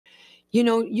You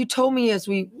know, you told me as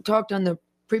we talked on the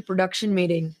pre-production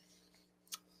meeting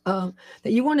that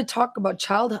you want to talk about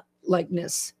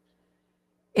childlikeness.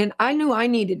 And I knew I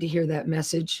needed to hear that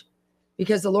message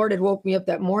because the Lord had woke me up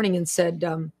that morning and said,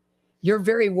 you're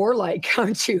very warlike,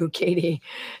 aren't you, Katie?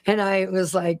 And I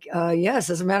was like, yes,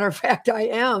 as a matter of fact, I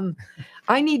am.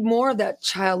 I need more of that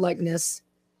childlikeness.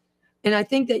 And I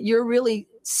think that you're really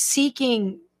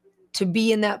seeking to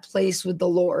be in that place with the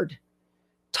Lord.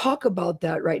 Talk about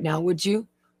that right now, would you?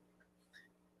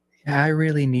 I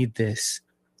really need this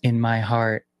in my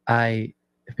heart. I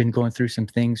have been going through some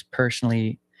things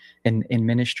personally in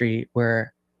ministry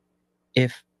where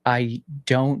if I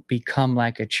don't become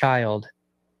like a child,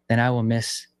 then I will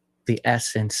miss the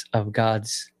essence of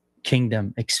God's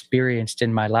kingdom experienced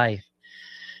in my life.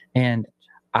 And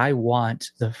I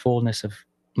want the fullness of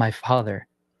my Father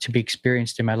to be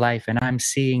experienced in my life. And I'm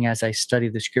seeing as I study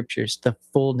the scriptures, the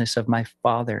fullness of my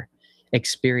Father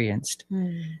experienced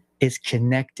is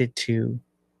connected to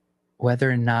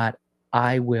whether or not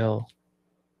I will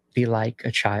be like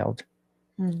a child.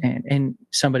 And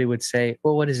somebody would say,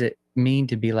 well, what does it mean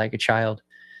to be like a child?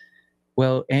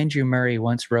 Well, Andrew Murray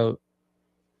once wrote,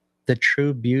 the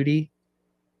true beauty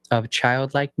of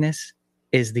childlikeness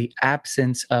is the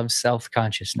absence of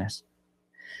self-consciousness.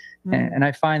 And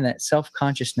I find that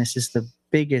self-consciousness is the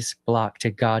biggest block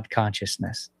to God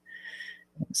consciousness.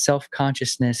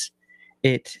 Self-consciousness,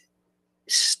 it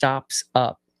stops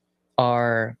up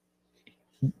our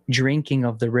drinking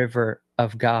of the river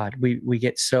of God. We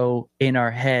get so in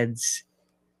our heads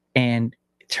and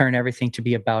turn everything to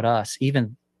be about us.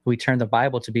 Even we turn the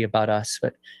Bible to be about us,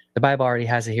 but the Bible already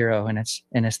has a hero, and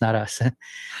it's not us.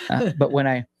 But when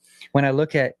I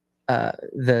look at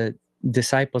the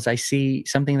disciples, I see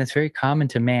something that's very common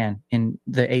to man. In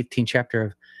the 18th chapter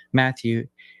of Matthew,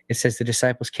 it says the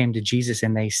disciples came to Jesus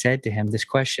and they said to him this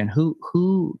question: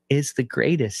 Who is the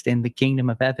greatest in the kingdom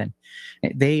of heaven?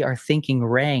 They are thinking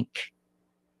rank.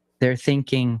 They're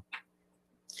thinking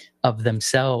of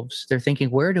themselves. They're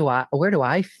thinking, where do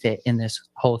I fit in this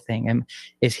whole thing? And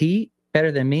is he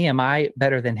better than me? Am I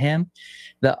better than him?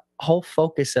 The whole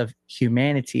focus of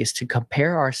humanity is to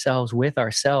compare ourselves with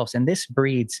ourselves. And this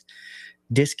breeds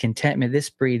discontentment. This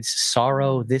breeds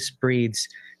sorrow. This breeds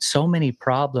so many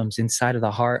problems inside of the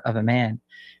heart of a man.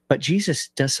 But Jesus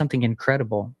does something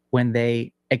incredible when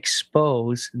they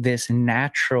expose this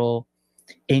natural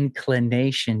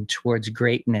inclination towards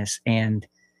greatness and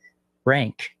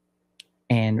rank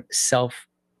and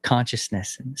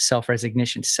self-consciousness and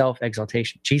self-resignation,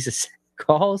 self-exaltation. Jesus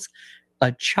calls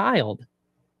a child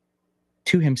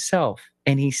to himself,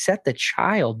 and he set the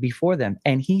child before them.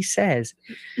 And he says,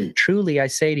 truly I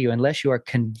say to you, unless you are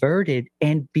converted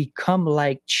and become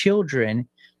like children,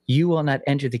 you will not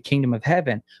enter the kingdom of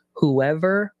heaven.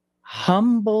 Whoever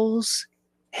humbles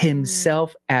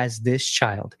himself as this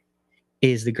child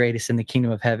is the greatest in the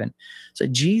kingdom of heaven. So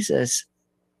Jesus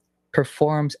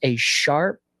performs a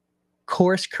sharp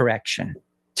course correction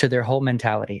to their whole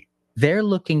mentality. They're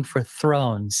looking for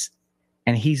thrones,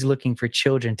 and he's looking for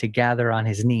children to gather on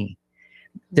his knee.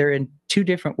 They're in two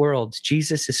different worlds.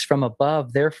 Jesus is from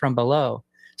above, they're from below.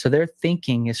 So their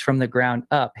thinking is from the ground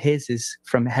up. His is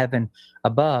from heaven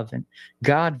above. And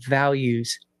God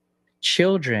values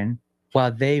children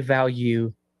while they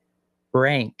value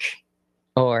rank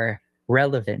or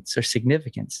relevance or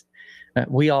significance.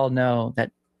 We all know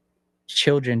that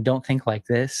children don't think like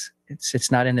this.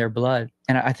 It's not in their blood.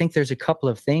 And I think there's a couple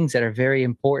of things that are very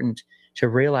important to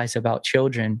realize about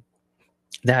children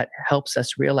that helps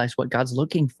us realize what God's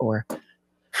looking for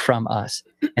from us.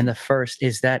 And the first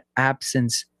is that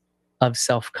absence of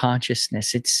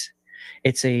self-consciousness.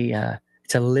 It's a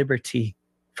liberty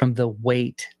from the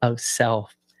weight of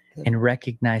self, and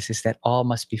recognizes that all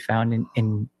must be found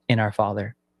in our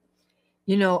Father.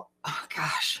 You know, oh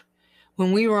gosh,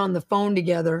 when we were on the phone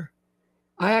together,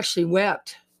 I actually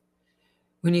wept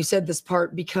when you said this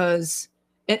part, because,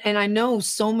 and I know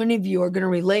so many of you are going to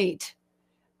relate.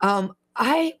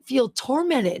 I feel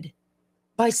tormented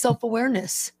by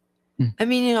self-awareness. I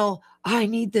mean, you know, I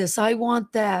need this. I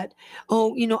want that.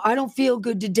 Oh, you know, I don't feel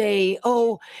good today.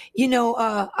 Oh, you know,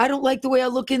 I don't like the way I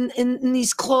look in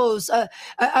these clothes.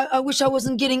 I wish I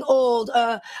wasn't getting old.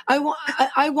 I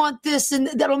want this, and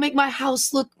that'll make my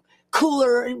house look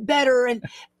cooler and better. And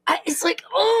it's like,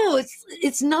 oh,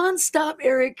 it's nonstop,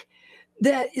 Eric.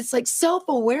 That it's like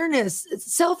self-awareness,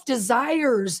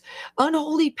 self-desires,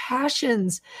 unholy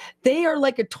passions. They are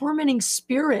like a tormenting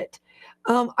spirit.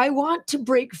 I want to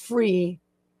break free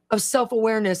of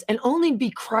self-awareness and only be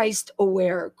Christ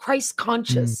aware, Christ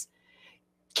conscious.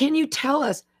 Can you tell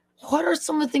us what are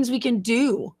some of the things we can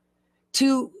do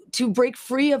to to break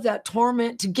free of that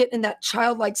torment, to get in that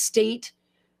childlike state?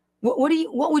 What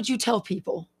would you tell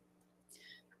people?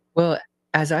 Well,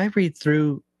 as I read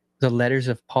through the letters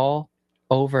of Paul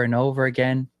over and over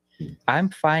again, I'm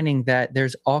finding that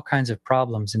there's all kinds of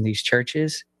problems in these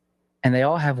churches, and they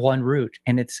all have one root,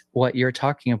 and it's what you're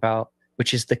talking about,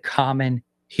 which is the common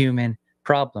human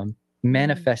problem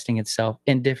manifesting itself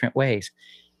in different ways.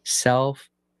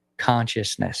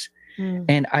 Self-consciousness.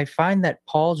 And I find that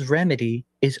Paul's remedy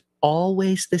is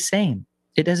always the same.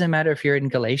 It doesn't matter if you're in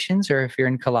Galatians or if you're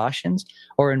in Colossians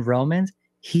or in Romans.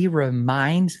 He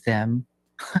reminds them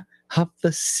of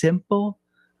the simple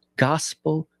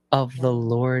gospel of the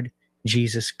Lord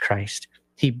Jesus Christ.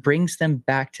 He brings them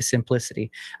back to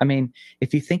simplicity. I mean,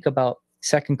 if you think about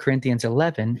 2 Corinthians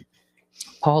 11,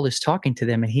 Paul is talking to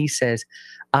them and he says,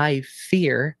 I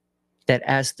fear that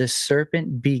as the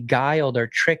serpent beguiled or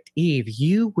tricked Eve,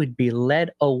 you would be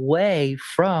led away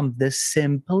from the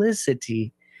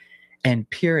simplicity and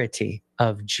purity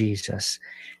of Jesus.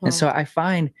 And so I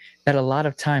find that a lot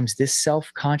of times this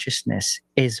self-consciousness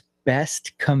is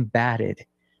best combated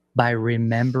by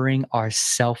remembering our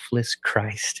selfless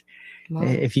Christ. Wow.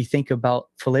 If you think about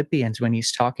Philippians, when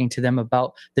he's talking to them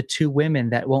about the two women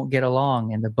that won't get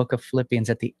along in the book of Philippians,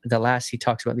 at the last, he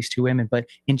talks about these two women. But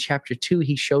in chapter 2,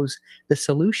 he shows the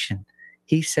solution.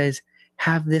 He says,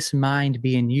 have this mind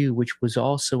be in you, which was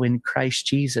also in Christ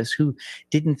Jesus, who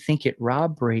didn't think it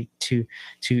robbery to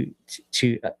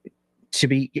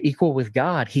be equal with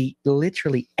God. He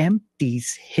literally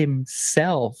empties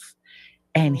himself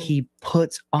and he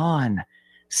puts on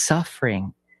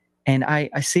suffering. And I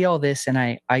see all this and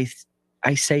I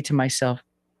say to myself,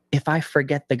 if I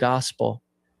forget the gospel,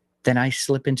 then I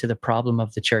slip into the problem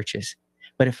of the churches.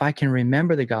 But if I can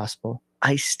remember the gospel,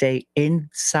 I stay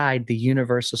inside the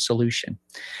universal solution.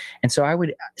 And so I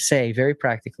would say very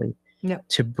practically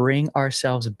to bring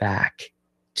ourselves back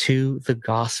to the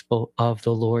gospel of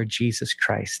the Lord Jesus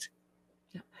Christ.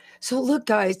 So look,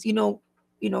 guys,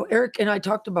 Eric and I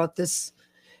talked about this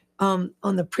on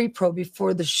the pre-pro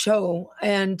before the show,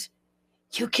 and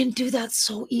you can do that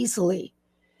so easily.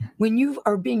 When you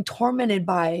are being tormented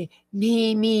by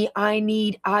me, I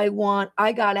need, I want,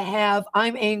 I gotta have,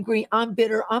 I'm angry, I'm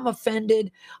bitter, I'm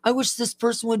offended, I wish this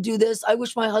person would do this, I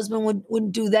wish my husband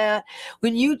wouldn't do that.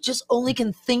 When you just only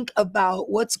can think about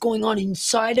what's going on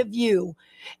inside of you,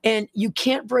 and you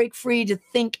can't break free to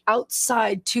think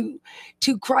outside to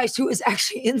Christ, who is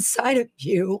actually inside of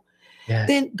you,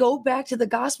 then go back to the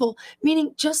gospel,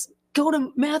 meaning just go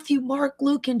to Matthew, Mark,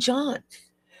 Luke, and John.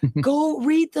 Go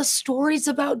read the stories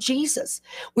about Jesus.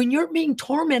 When you're being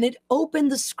tormented, open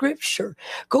the scripture.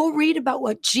 Go read about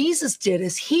what Jesus did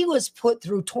as he was put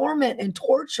through torment and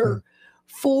torture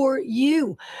for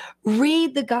you.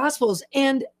 Read the gospels.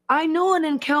 And I know an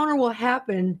encounter will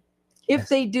happen if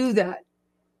they do that.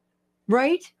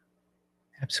 Right?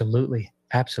 Absolutely.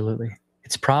 Absolutely.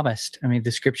 It's promised. I mean,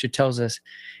 the scripture tells us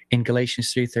in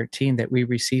Galatians 3:13 that we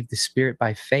receive the Spirit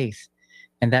by faith.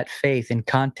 And that faith in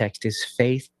context is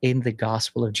faith in the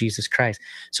gospel of Jesus Christ.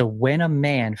 So when a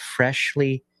man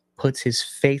freshly puts his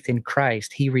faith in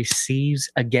Christ, he receives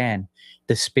again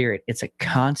the Spirit. It's a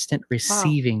constant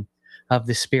receiving of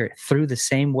the Spirit through the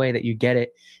same way that you get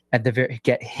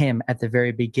him at the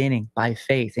very beginning by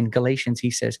faith. In Galatians, he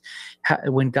says,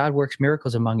 when God works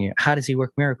miracles among you, how does he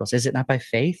work miracles? Is it not by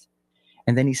faith?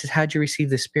 And then he says, how'd you receive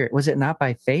the Spirit? Was it not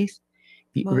by faith?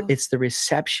 It's the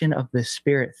reception of the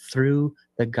Spirit through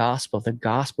the gospel. The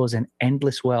gospel is an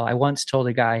endless well. I once told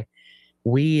a guy,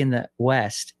 we in the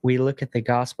West, we look at the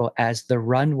gospel as the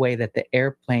runway that the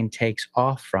airplane takes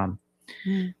off from.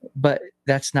 But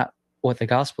that's not what the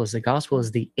gospel is. The gospel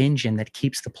is the engine that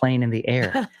keeps the plane in the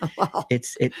air.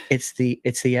 It's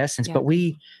the essence. But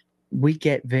we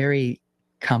get very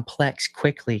complex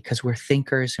quickly because we're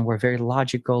thinkers and we're very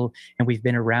logical, and we've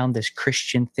been around this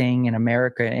Christian thing in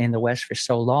America and in the West for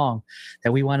so long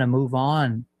that we want to move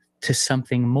on to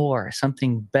something more,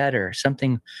 something better,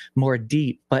 something more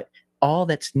deep. But all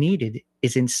that's needed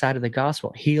is inside of the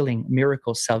gospel: healing,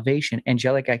 miracles, salvation,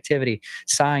 angelic activity,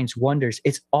 signs, wonders.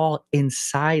 It's all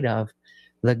inside of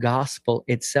the gospel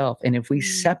itself. And if we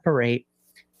separate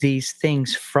these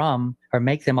things from, or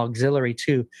make them auxiliary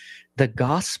to the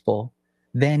gospel,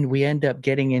 then we end up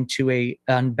getting into a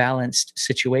unbalanced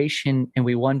situation, and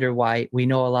we wonder why we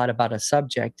know a lot about a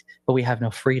subject, but we have no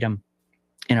freedom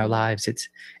in our lives.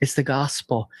 It's the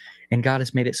gospel, and God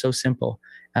has made it so simple.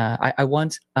 I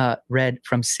once read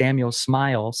from Samuel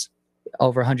Smiles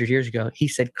over 100 years ago. He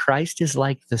said, Christ is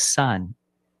like the sun.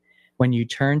 When you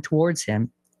turn towards him,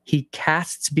 he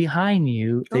casts behind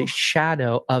you the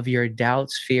shadow of your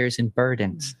doubts, fears, and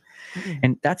burdens. Mm-mm.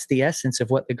 And that's the essence of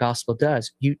what the gospel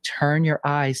does. You turn your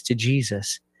eyes to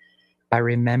Jesus by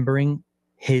remembering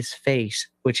his face,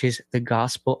 which is the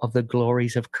gospel of the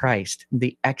glories of Christ,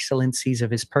 the excellencies of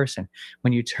his person.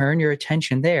 When you turn your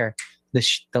attention there,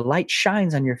 the light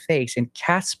shines on your face and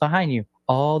casts behind you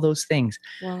all those things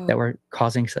that Wow. were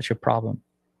causing such a problem.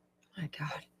 My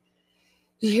God.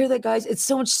 You hear that, guys? It's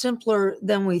so much simpler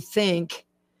than we think.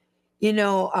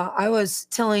 I was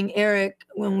telling Eric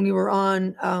when we were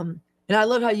on, and I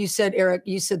love how you said, Eric,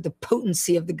 you said the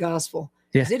potency of the gospel,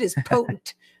 Yeah, because it is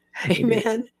potent. it is.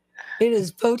 Amen. It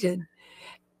is potent.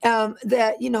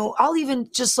 I'll even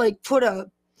just like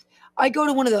I go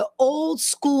to one of the old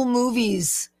school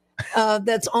movies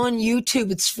that's on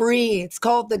YouTube. It's free. It's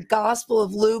called The Gospel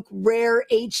of Luke, rare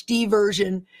HD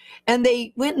version. And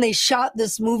they went and they shot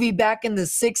this movie back in the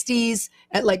 60s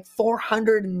at like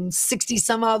 460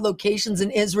 some odd locations in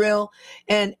Israel.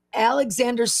 And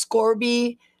Alexander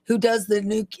Scorby, who does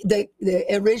the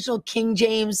original King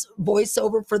James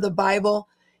voiceover for the Bible,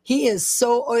 he is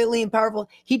so oily and powerful.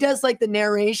 He does like the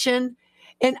narration.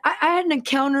 And I had an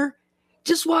encounter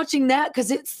just watching that,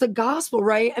 because it's the gospel,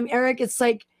 right? I mean, Eric, it's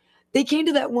like they came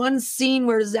to that one scene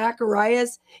where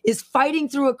Zacharias is fighting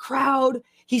through a crowd.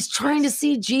 He's trying to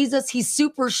see Jesus. He's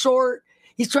super short.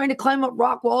 He's trying to climb up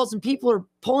rock walls and people are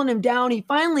pulling him down. He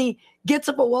finally gets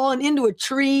up a wall and into a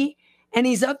tree, and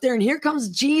he's up there, and here comes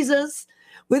Jesus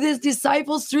with his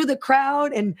disciples through the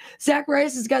crowd. And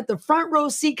Zacharias has got the front row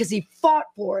seat because he fought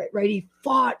for it, right? He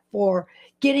fought for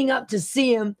getting up to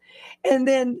see him. And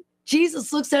then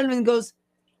Jesus looks at him and goes,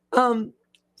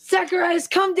 Zacharias,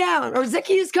 come down, or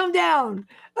Zacchaeus, come down.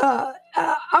 I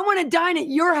want to dine at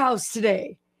your house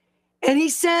today. And he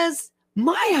says,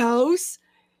 my house?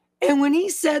 And when he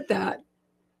said that,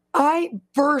 I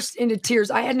burst into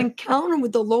tears. I had an encounter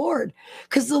with the Lord,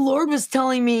 because the Lord was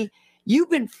telling me,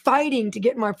 you've been fighting to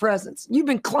get in my presence. You've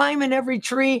been climbing every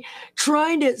tree,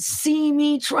 trying to see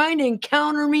me, trying to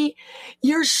encounter me.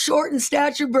 You're short in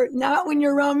stature, but not when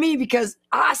you're around me, because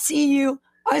I see you.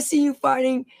 I see you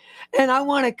fighting, and I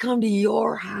want to come to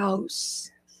your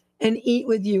house and eat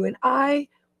with you. And I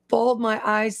bawled my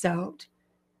eyes out.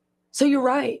 So you're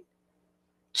right.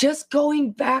 Just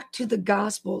going back to the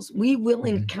Gospels, we will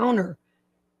encounter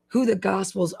who the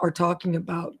Gospels are talking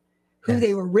about, who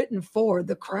they were written for,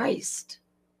 the Christ.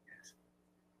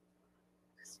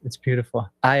 It's beautiful.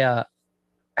 I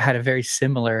had a very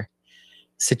similar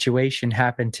situation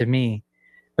happen to me,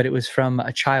 but it was from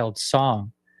a child's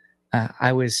song.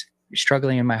 I was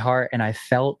struggling in my heart, and I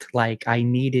felt like I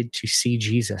needed to see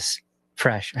Jesus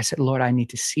fresh. I said, Lord, I need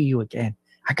to see you again.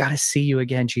 I got to see you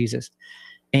again, Jesus.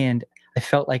 And I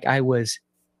felt like I was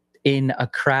in a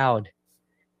crowd,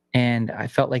 and I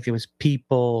felt like there was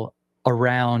people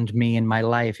around me in my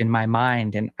life, in my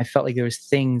mind. And I felt like there was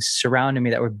things surrounding me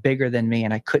that were bigger than me,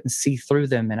 and I couldn't see through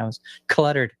them, and I was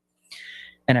cluttered.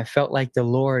 And I felt like the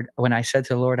Lord, when I said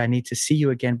to the Lord, I need to see you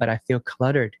again, but I feel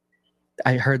cluttered,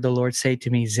 I heard the Lord say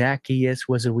to me, Zacchaeus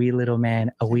was a wee little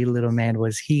man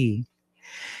was he.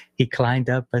 He climbed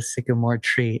up a sycamore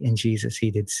tree, and Jesus he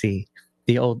did see.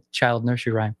 The old child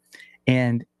nursery rhyme.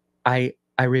 And I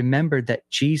remembered that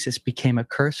Jesus became a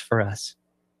curse for us.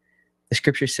 The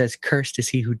scripture says, cursed is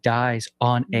he who dies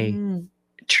on a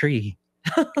tree.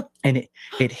 And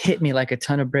it hit me like a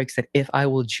ton of bricks that if I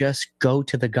will just go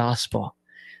to the gospel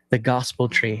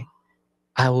tree,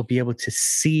 I will be able to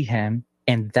see him.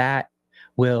 And that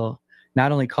will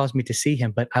not only cause me to see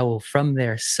him, but I will from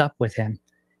there sup with him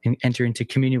and enter into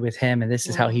communion with him. And this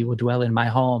is how he will dwell in my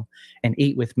home and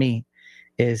eat with me,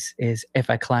 is if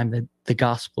I climb the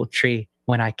gospel tree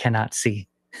when I cannot see.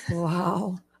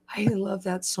 Wow. I love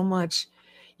that so much.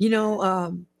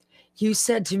 You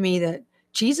said to me that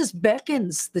Jesus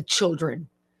beckons the children,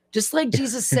 just like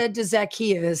Jesus said to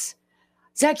Zacchaeus,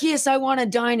 Zacchaeus, I want to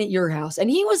dine at your house.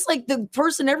 And he was like the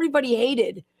person everybody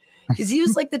hated, because he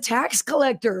was like the tax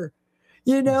collector,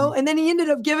 and then he ended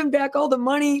up giving back all the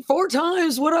money. 4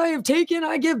 times what I have taken,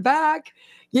 I give back.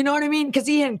 You know what I mean? Because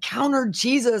he encountered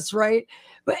Jesus, right?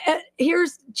 But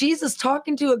here's Jesus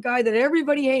talking to a guy that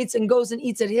everybody hates and goes and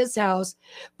eats at his house.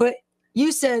 But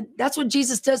you said that's what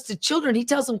Jesus does to children. He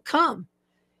tells them, come,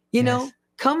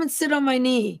 come and sit on my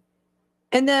knee.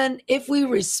 And then if we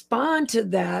respond to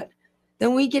that,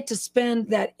 then we get to spend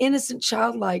that innocent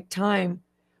childlike time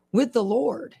with the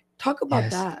Lord. Talk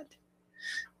about that.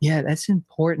 Yeah, that's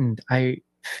important. I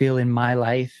feel in my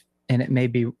life, and it may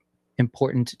be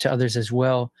important to others as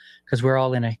well, because we're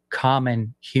all in a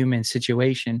common human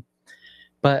situation.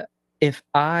 But if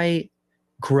I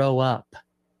grow up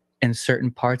in certain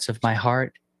parts of my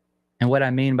heart, and what I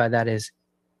mean by that is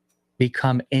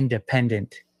become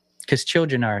independent, because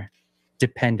children are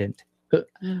dependent?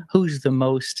 Mm. Who's the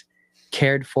most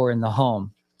cared for in the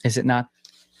home? Is it not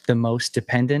the most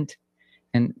dependent?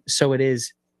 And so it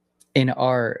is in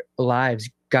our lives.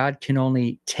 God can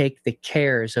only take the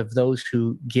cares of those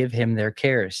who give him their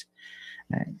cares.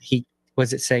 He, what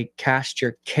does it say? Cast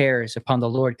your cares upon the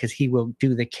Lord, because he will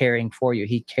do the caring for you.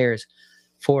 He cares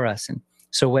for us. And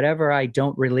so whatever I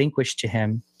don't relinquish to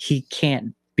him, he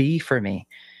can't be for me.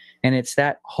 And it's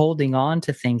that holding on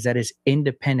to things that is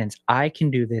independence. I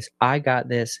can do this. I got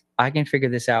this. I can figure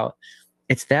this out.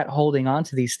 It's that holding on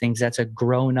to these things that's a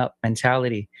grown up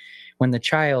mentality. When the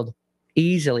child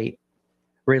easily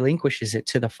relinquishes it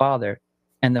to the Father,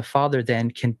 and the Father then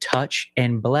can touch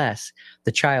and bless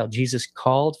the child. Jesus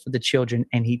called for the children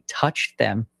and he touched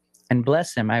them and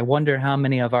blessed them. I wonder how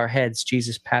many of our heads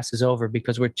Jesus passes over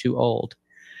because we're too old.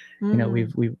 You know,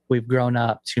 we've grown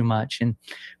up too much.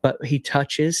 But he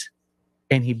touches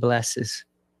and he blesses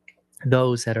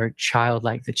those that are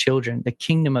childlike, the children. The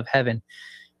kingdom of heaven,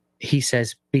 he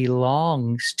says,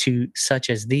 belongs to such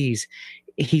as these.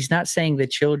 He's not saying the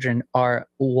children are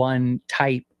one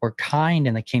type or kind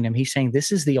in the kingdom. He's saying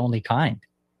this is the only kind.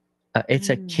 It's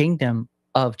a kingdom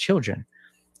of children,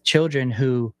 children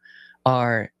who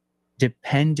are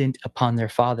dependent upon their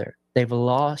father. They've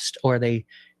lost, or they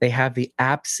have the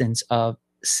absence of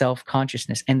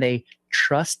self-consciousness, and they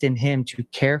trust in him to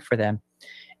care for them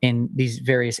in these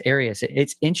various areas.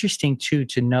 It's interesting too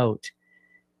to note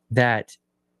that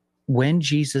when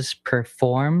Jesus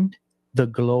performed the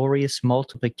glorious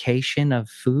multiplication of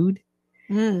food,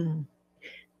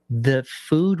 the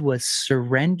food was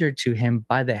surrendered to him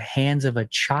by the hands of a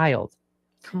child.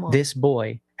 Come on. This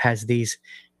boy has these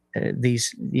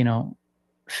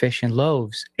fish and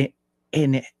loaves,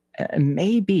 and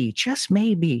maybe, just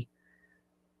maybe,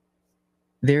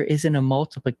 there isn't a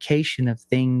multiplication of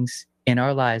things in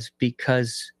our lives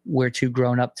because we're too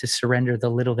grown up to surrender the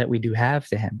little that we do have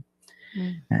to him.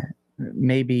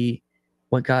 Maybe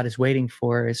what God is waiting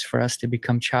for is for us to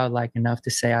become childlike enough to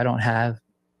say, I don't have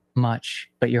much,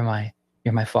 but you're my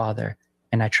father,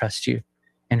 and I trust you.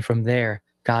 And from there,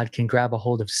 God can grab a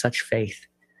hold of such faith,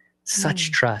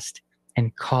 such trust,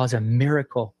 and cause a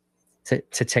miracle to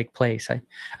take place.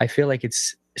 I feel like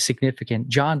it's significant.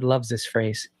 John loves this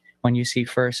phrase. When you see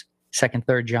 1st, 2nd,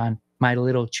 3rd John, my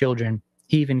little children,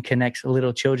 he even connects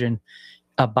little children,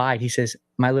 abide. He says,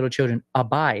 my little children,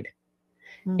 abide.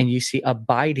 And you see,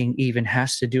 abiding even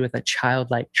has to do with a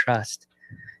childlike trust.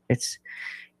 It's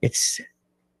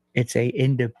a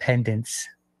independence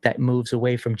that moves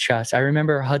away from trust. I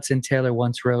remember Hudson Taylor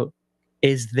once wrote,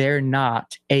 is there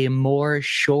not a more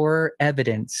sure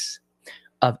evidence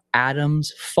of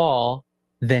Adam's fall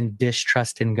than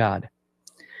distrust in God?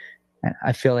 And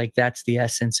I feel like that's the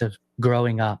essence of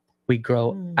growing up. We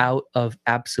grow out of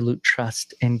absolute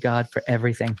trust in God for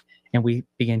everything, and we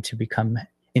begin to become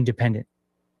independent.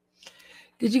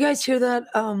 Did you guys hear that?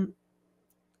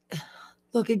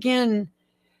 Look, again,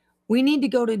 we need to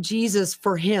go to Jesus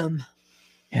for him.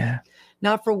 Yeah.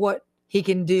 Not for what he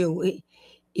can do.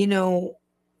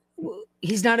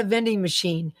 He's not a vending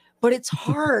machine, but it's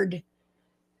hard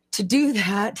to do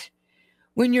that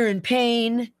when you're in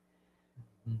pain,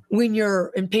 when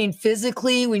you're in pain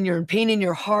physically, when you're in pain in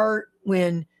your heart,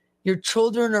 when your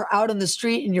children are out on the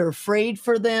street and you're afraid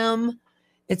for them.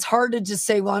 It's hard to just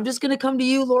say, well, I'm just going to come to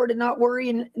you, Lord, and not worry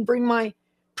and bring my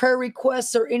prayer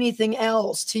requests or anything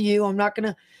else to you. I'm not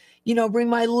going to, bring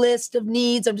my list of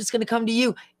needs. I'm just going to come to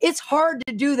you. It's hard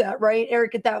to do that, right,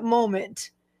 Eric, at that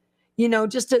moment,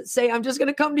 just to say, I'm just going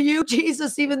to come to you,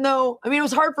 Jesus, even though, it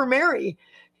was hard for Mary.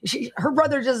 Her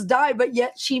brother just died, but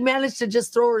yet she managed to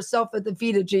just throw herself at the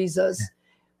feet of Jesus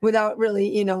without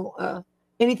really,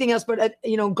 anything else but,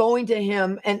 going to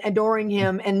him and adoring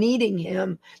him and needing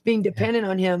him, being dependent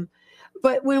on him.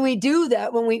 But when we do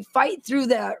that, when we fight through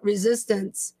that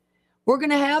resistance, we're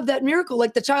going to have that miracle,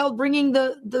 like the child bringing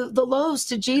the loaves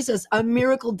to Jesus. A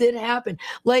miracle did happen.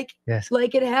 Like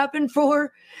it happened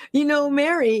for,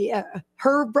 Mary.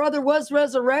 Her brother was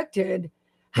resurrected.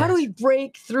 How do we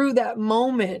break through that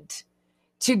moment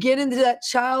to get into that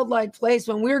childlike place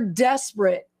when we're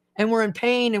desperate and we're in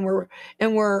pain and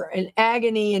we're in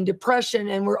agony and depression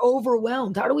and we're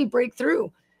overwhelmed? How do we break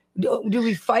through? Do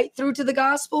we fight through to the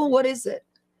gospel? What is it?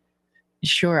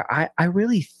 Sure. I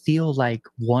really feel like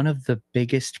one of the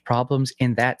biggest problems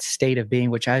in that state of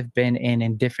being, which I've been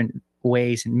in different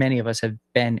ways, and many of us have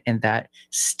been in that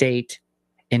state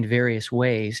in various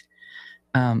ways.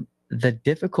 The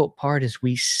difficult part is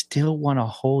we still want to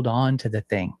hold on to the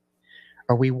thing,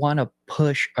 or we want to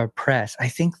push or press. I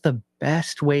think the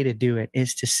best way to do it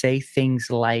is to say things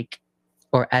like,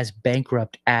 or as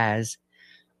bankrupt as,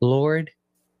 Lord,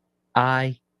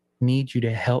 I need you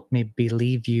to help me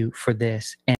believe you for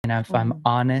this. And if I'm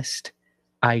honest,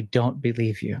 I don't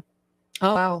believe you.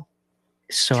 Oh, wow.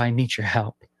 So I need your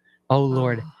help. Oh,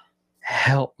 Lord,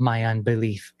 help my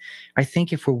unbelief. I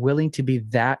think if we're willing to be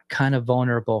that kind of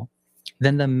vulnerable,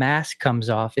 then the mask comes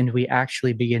off and we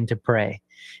actually begin to pray.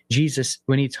 Jesus,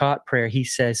 when he taught prayer, he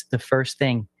says the first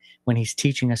thing when he's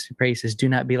teaching us to pray, he says, do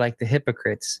not be like the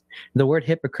hypocrites. The word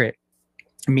hypocrite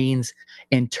means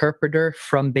interpreter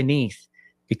from beneath,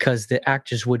 because the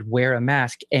actors would wear a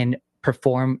mask and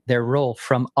perform their role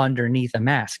from underneath a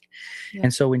mask. Yeah.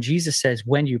 And so when Jesus says,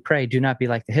 when you pray, do not be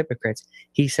like the hypocrites,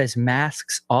 he says,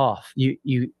 masks off.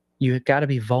 You got to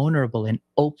be vulnerable and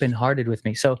open-hearted with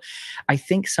me. So I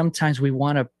think sometimes we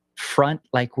want to front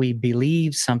like we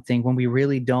believe something when we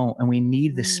really don't. And we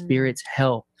need the Spirit's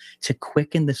help to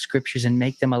quicken the scriptures and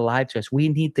make them alive to us. We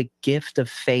need the gift of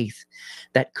faith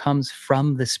that comes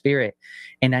from the Spirit.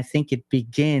 And I think it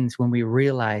begins when we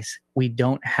realize we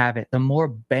don't have it. The more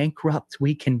bankrupt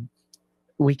we can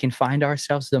find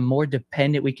ourselves, the more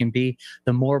dependent we can be,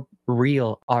 the more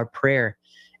real our prayer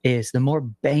is, the more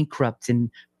bankrupt and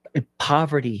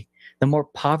poverty, the more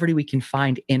poverty we can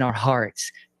find in our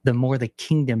hearts, the more the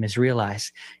kingdom is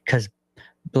realized. Because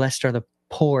blessed are the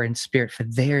poor in spirit, for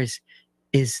theirs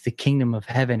is the kingdom of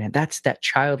heaven. And that's that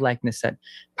childlikeness, that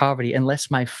poverty. Unless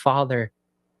my Father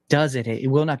does it, it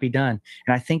will not be done.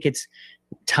 And I think it's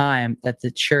time that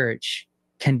the church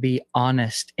can be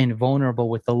honest and vulnerable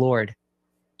with the Lord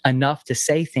enough to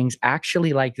say things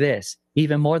actually like this,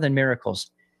 even more than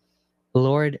miracles.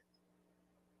 Lord,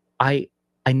 I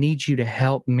need you to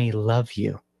help me love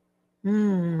you.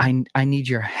 I need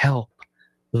your help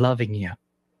loving you.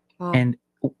 Wow. And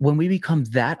when we become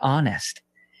that honest,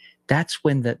 that's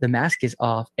when the mask is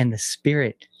off and the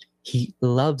Spirit, he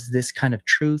loves this kind of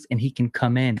truth and he can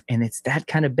come in. And it's that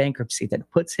kind of bankruptcy that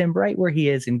puts him right where he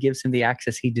is and gives him the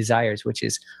access he desires, which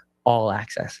is all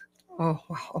access. Oh,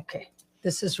 wow. Okay.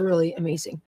 This is really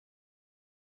amazing.